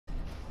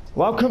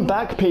Welcome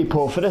back,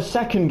 people, for the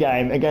second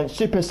game against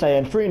Super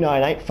Saiyan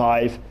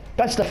 3985,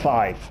 best of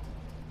 5.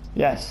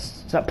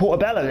 Yes, it's at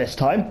Portobello this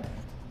time.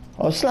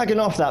 I was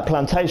slagging off that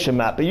plantation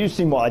map, but you've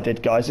seen what I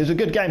did, guys. It was a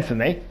good game for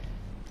me.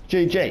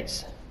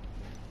 GG's.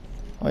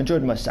 I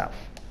enjoyed myself.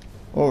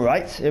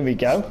 Alright, here we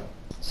go.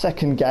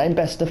 Second game,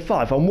 best of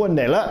 5. I'm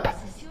 1-0 up.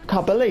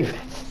 Can't believe it.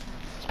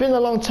 It's been a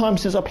long time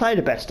since I played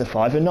a best of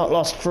 5 and not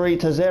lost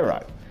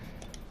 3-0.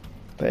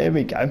 But here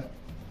we go.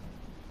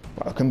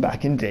 Welcome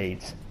back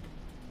indeed.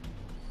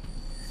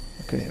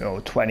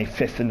 Oh,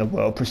 25th in the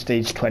world,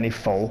 prestige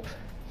 24.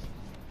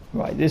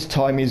 Right, this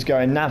time he's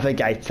going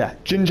navigator,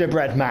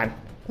 gingerbread man,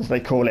 as they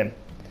call him.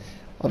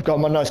 I've got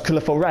my nice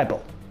colourful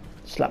rebel.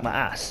 Slap my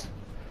ass.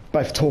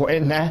 Both taught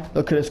in there.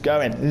 Look at us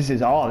going. This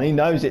is on. He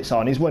knows it's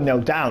on. He's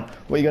 1-0 down.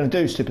 What are you going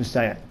to do, Super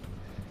Saiyan?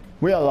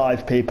 We are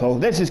live, people.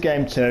 This is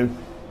game 2.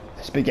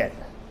 Let's begin.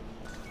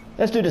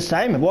 Let's do the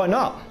same. Why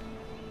not?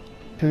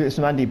 Could get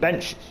some Andy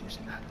benches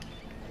using that.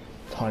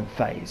 Time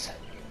phase.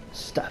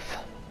 Stuff.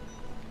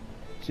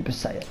 Super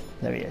Saiyan.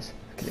 There he is.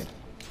 Look at him.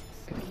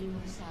 Look at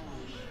him.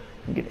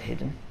 Can get it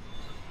hidden.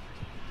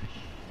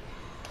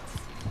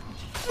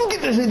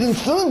 Get this hidden,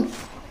 son!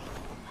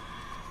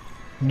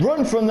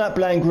 Run from that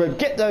blame group.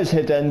 Get those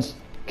hiddens.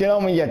 Get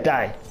on with your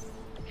day.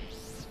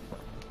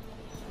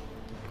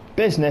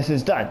 Business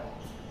is done.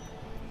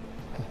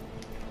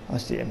 I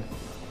see him.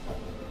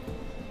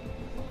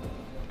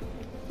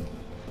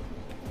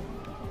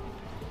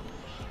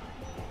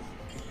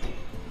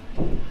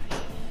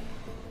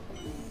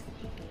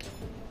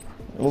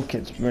 All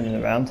kids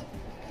running around.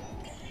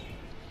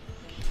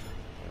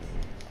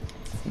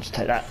 Just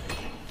take that.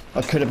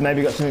 I could have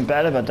maybe got something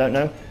better, but I don't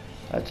know.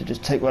 I had to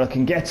just take what I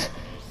can get.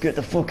 Get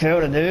the fuck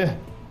out of there.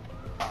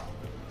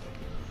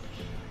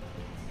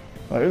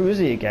 Oh, who was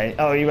he again?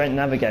 Oh, he went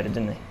navigator,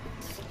 didn't he?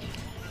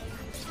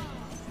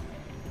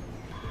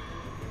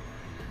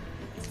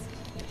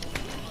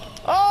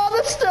 Oh,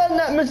 the stun!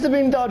 That must have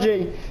been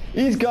dodgy.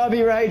 He's gotta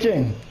be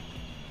raging.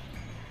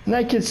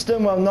 Naked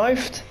stun while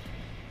knifed.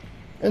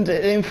 Under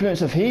the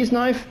influence of his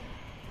knife?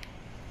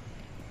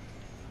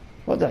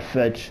 What the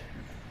fudge?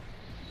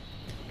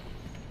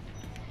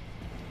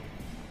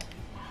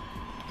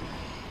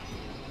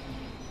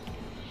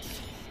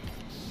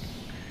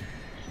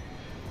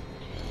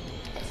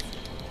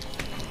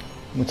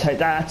 We'll take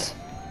that.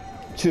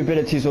 2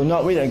 abilities or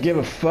not, we don't give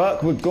a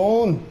fuck. We're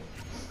gone.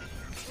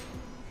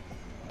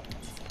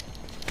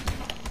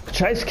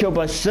 Chase killed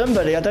by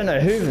somebody, I don't know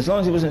who, as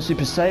long as it wasn't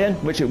Super Saiyan,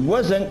 which it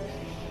wasn't.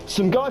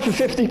 Some guy for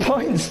 50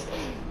 points.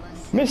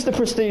 Mr.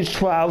 Prestige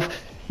 12,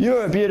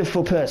 you're a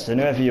beautiful person,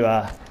 whoever you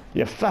are.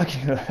 You're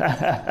fucking...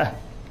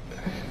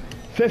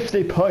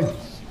 50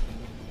 points.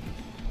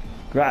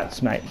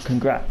 Congrats, mate.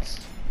 Congrats.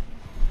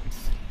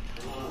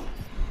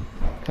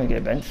 Can I get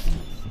a bench?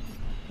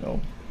 No.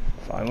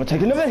 Fine, we'll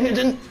take another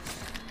hidden.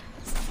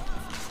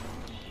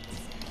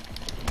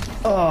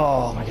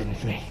 Oh, my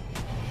goodness me.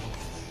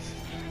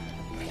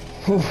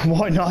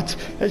 Why not?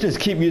 Let's just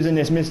keep using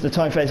this Mr.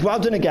 Time Face. Well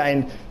done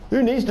again.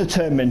 Who needs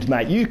determined,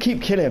 mate? You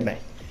keep killing me.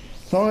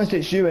 As long as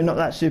it's you and not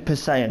that Super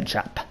Saiyan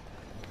chap.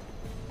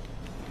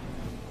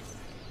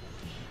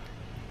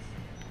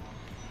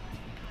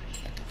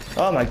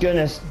 Oh my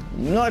goodness.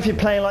 Not if you're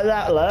playing like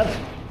that, love.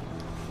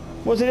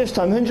 What's it this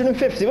time?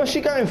 150? What's she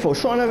going for?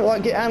 Trying to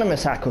like get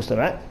Animus hack or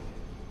something?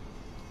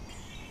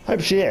 Hope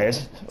she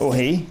is. Or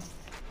he.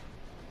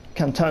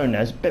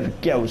 Cantona's a bit of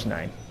a girl's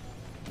name.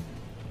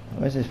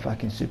 Where's this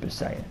fucking Super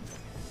Saiyan?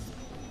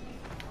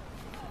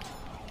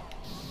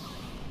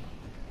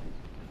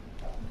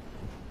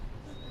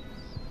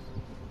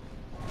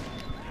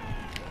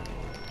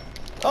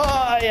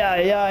 Oh,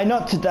 yeah,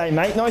 not today,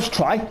 mate. Nice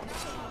try.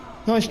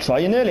 Nice try.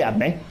 You nearly had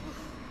me.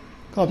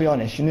 Gotta be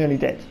honest, you nearly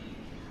did.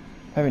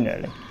 Very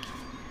nearly.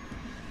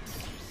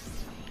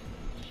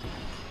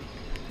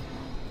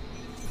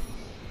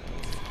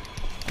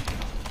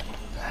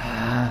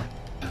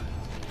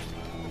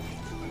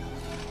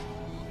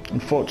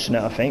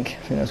 Unfortunate, I think.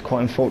 I think that's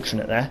quite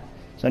unfortunate there.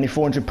 There's only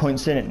 400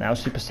 points in it now.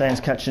 Super Saiyan's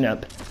catching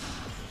up.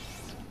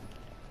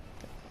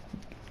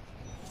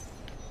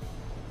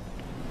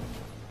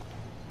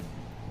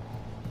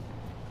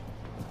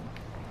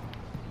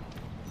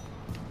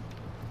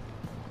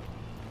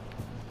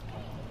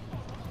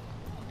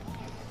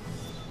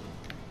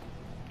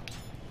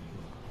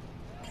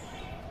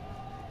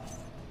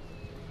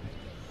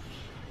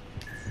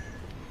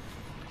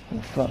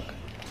 What the fuck?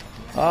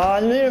 Oh, I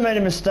knew I made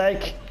a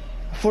mistake.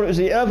 I thought it was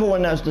the other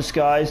one that was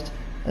disguised,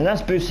 and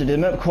that's boosted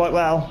him up quite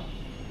well.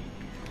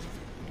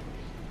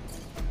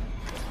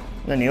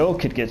 Then the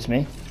orchid gets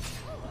me.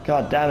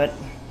 God damn it.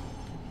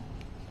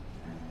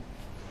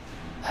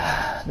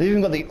 They've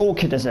even got the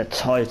orchid as their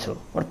title.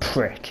 What a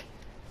prick.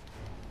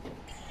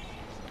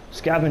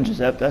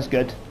 Scavenger's up, that's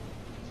good.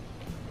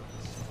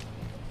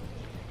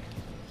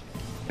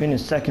 Being in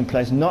second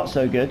place, not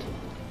so good.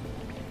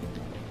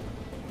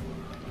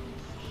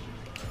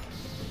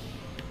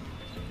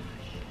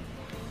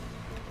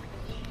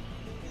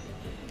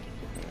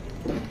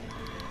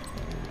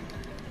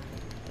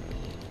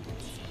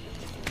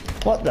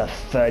 What the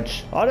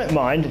fudge? I don't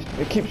mind.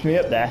 It keeps me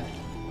up there.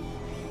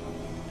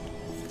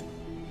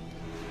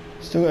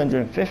 Still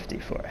 150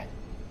 for it.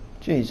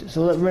 Jesus,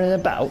 all that running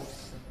about?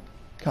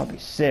 Can't be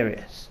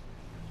serious.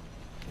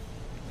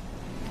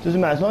 Doesn't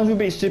matter, as long as we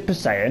beat Super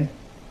Saiyan,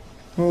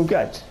 we're all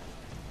good.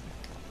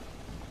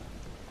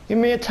 Give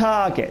me a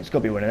target. It's got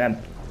to be one of them.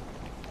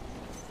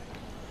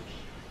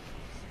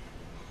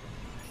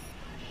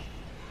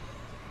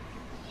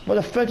 What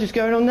the fudge is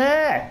going on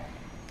there?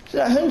 Is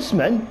that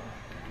huntsman?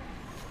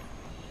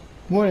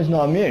 One is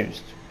not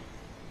amused.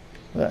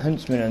 Well, that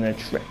huntsman and their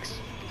tricks.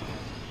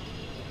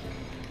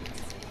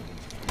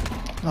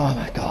 Oh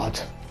my god.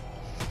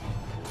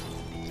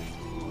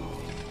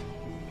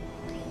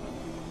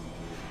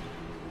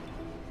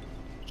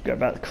 Let's go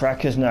about the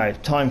crackers now.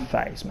 Time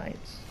phase,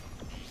 mates.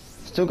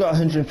 Still got a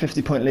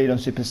 150 point lead on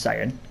Super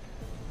Saiyan.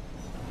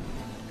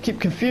 Keep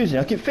confusing.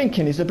 I keep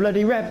thinking he's a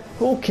bloody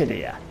orchid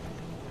here.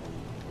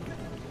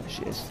 There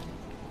she is.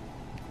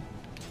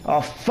 Oh,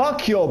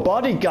 fuck your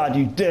bodyguard,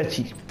 you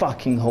dirty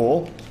fucking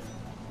whore.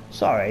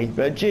 Sorry,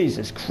 but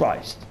Jesus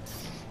Christ.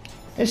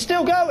 It's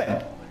still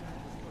going.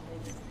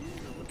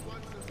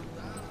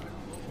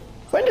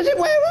 When does it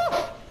wear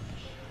off?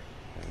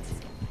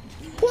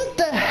 What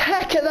the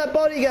heck is that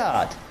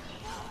bodyguard?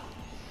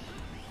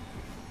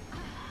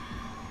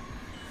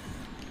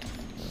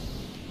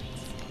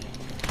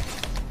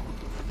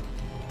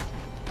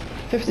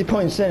 $50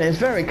 points in, it's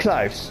very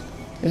close.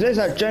 It is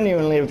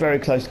genuinely a very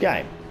close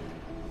game.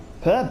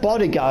 But that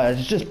bodyguard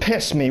has just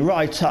pissed me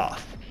right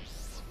off.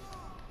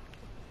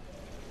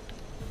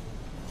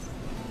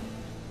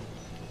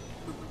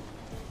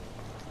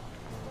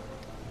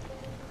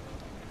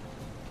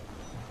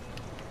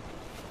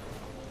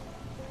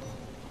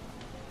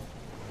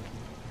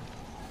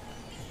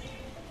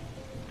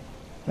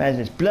 There's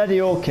this bloody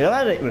orchid.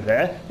 I've had it with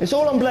her. It's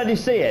all I'm bloody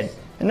seeing.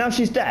 And now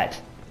she's dead.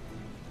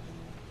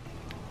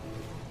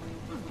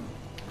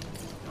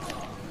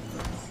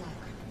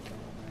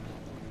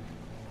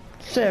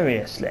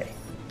 Seriously.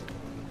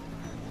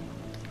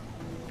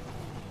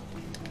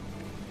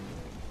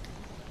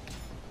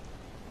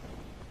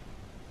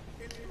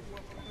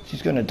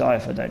 She's gonna die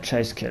if I don't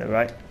chase kill her,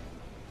 right?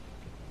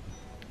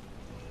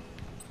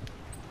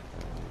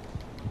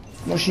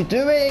 What's she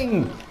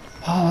doing?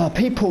 Oh,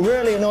 people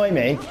really annoy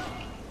me.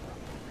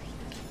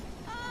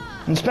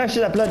 And especially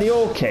that bloody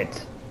orchid.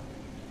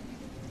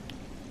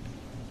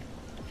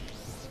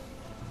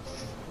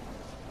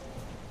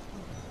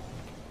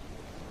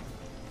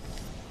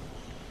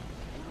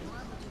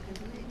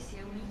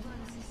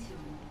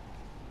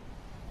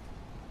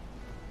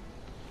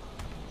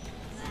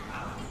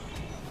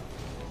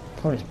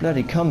 Oh, it's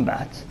bloody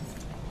combat.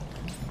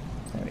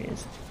 There he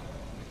is.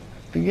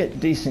 If we get a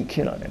decent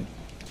kill on him.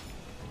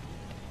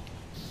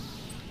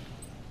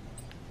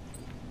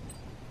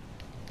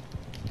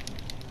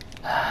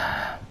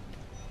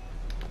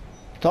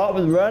 Start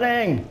with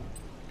running.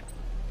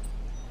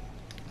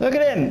 Look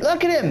at him.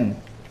 Look at him.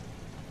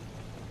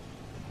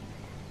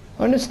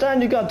 I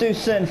understand you got to do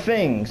certain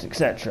things,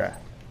 etc.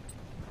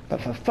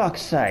 But for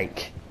fuck's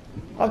sake,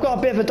 I've got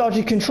a bit of a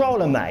dodgy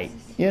controller, mate.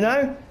 You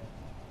know?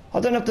 I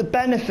don't have the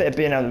benefit of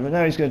being able to... But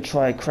now he's going to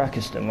try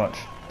Crackerston, watch.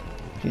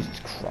 Jesus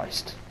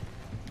Christ.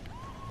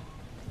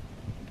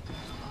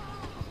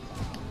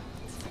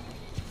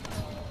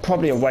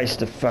 Probably a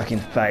waste of fucking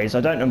phase.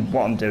 I don't know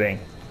what I'm doing.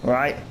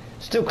 Alright?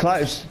 Still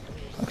close.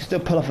 I can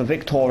still pull off a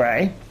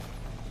victory.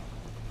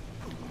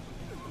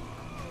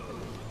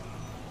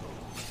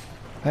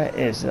 Where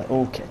is the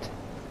orchid?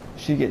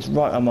 She gets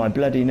right on my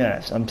bloody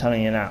nerves, I'm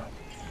telling you now.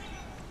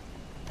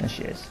 There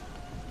she is.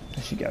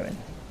 Where's she going?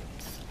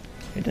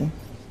 Hidden?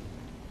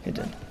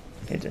 Hidden.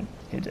 Hidden.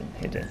 Hidden.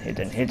 Hidden.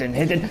 Hidden. Hidden.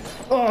 Hidden.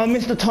 Oh, I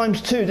missed the times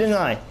 2, didn't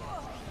I?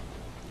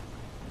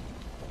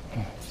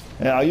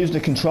 Yeah, I used the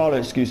controller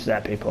excuse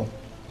there, people.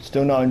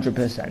 Still not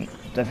 100%.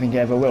 Don't think it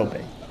ever will be.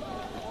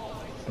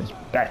 It's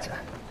better.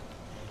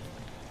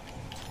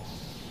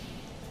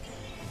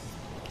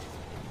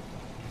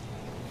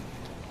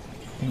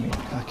 Give me a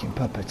fucking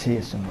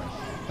puppeteer somewhere.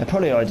 They're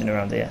probably hiding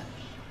around here.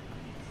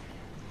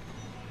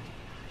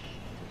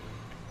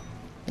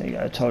 There you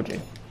go, I told you.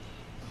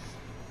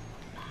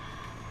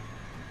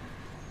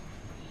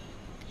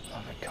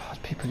 Oh my god,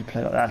 people who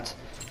play like that.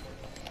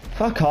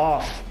 Fuck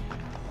off!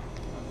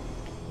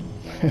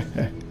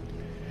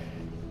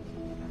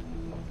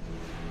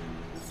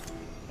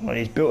 Well,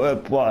 he's built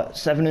up, what,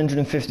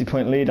 750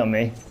 point lead on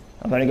me.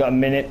 I've only got a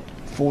minute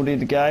 40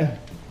 to go. It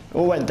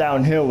all went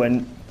downhill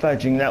when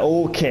fudging that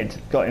orchid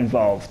got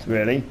involved,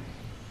 really.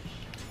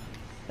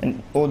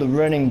 And all the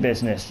running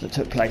business that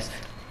took place.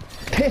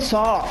 Piss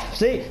off!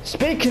 See,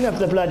 speaking of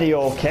the bloody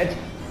orchid,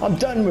 I'm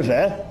done with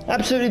her.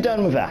 Absolutely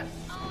done with her.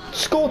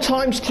 Score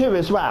times 2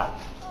 as well.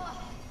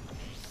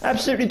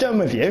 Absolutely done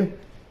with you.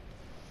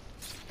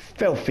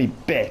 Filthy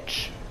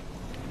bitch.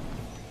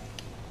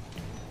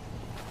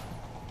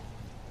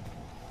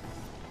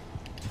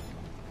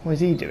 What is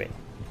he doing?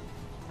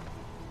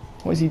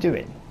 What is he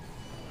doing?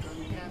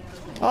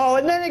 Oh,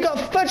 and then he got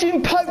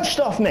fudging poached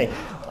off me.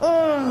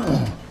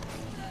 Ugh.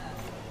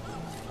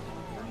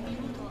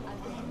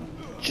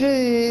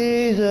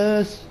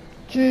 Jesus.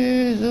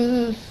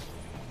 Jesus.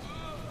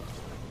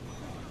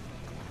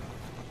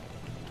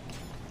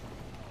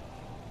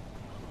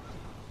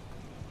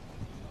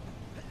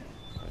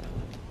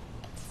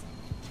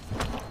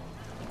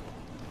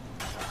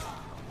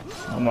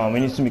 Come on, we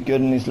need to be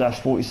good in these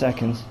last 40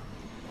 seconds.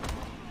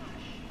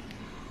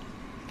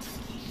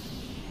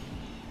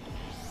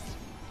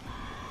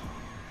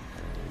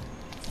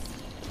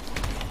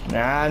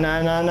 No,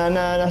 no, no, no,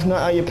 no, that's not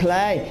how you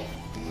play.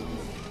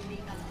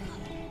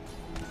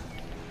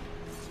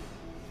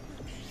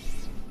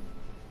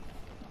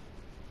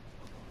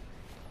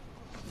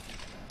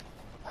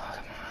 Oh,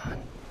 come on.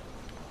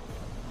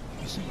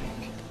 Give me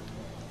something.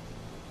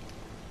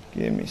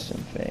 Give me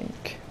something.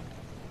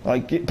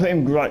 Like, put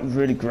him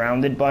really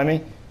grounded by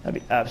me.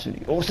 That'd be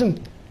absolutely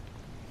awesome.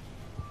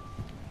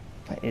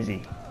 Where is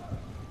he?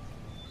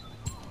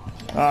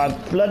 Ah,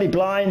 bloody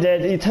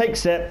blinded. He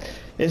takes it.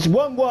 It's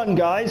 1-1,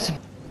 guys.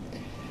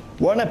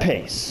 1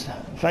 apiece.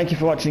 Thank you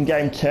for watching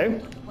game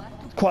 2.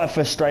 Quite a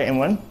frustrating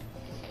one.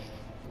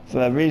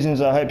 For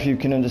reasons I hope you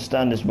can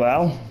understand as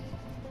well.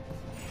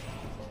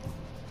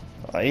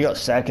 Oh, he got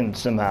second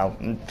somehow.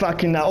 And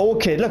fucking that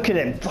orchid. Look at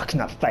him. Fucking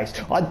that face.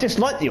 I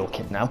dislike the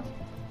orchid now.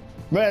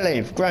 Really,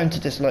 I've grown to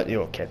dislike the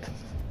orchid.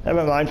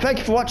 Never mind. Thank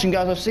you for watching,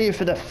 guys. I'll see you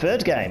for the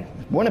 3rd game.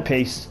 1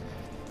 apiece.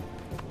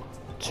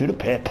 To the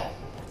pip.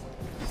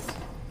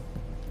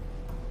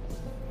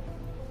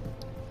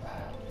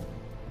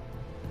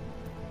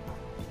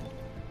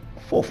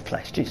 4th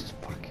place. Jesus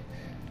fuck.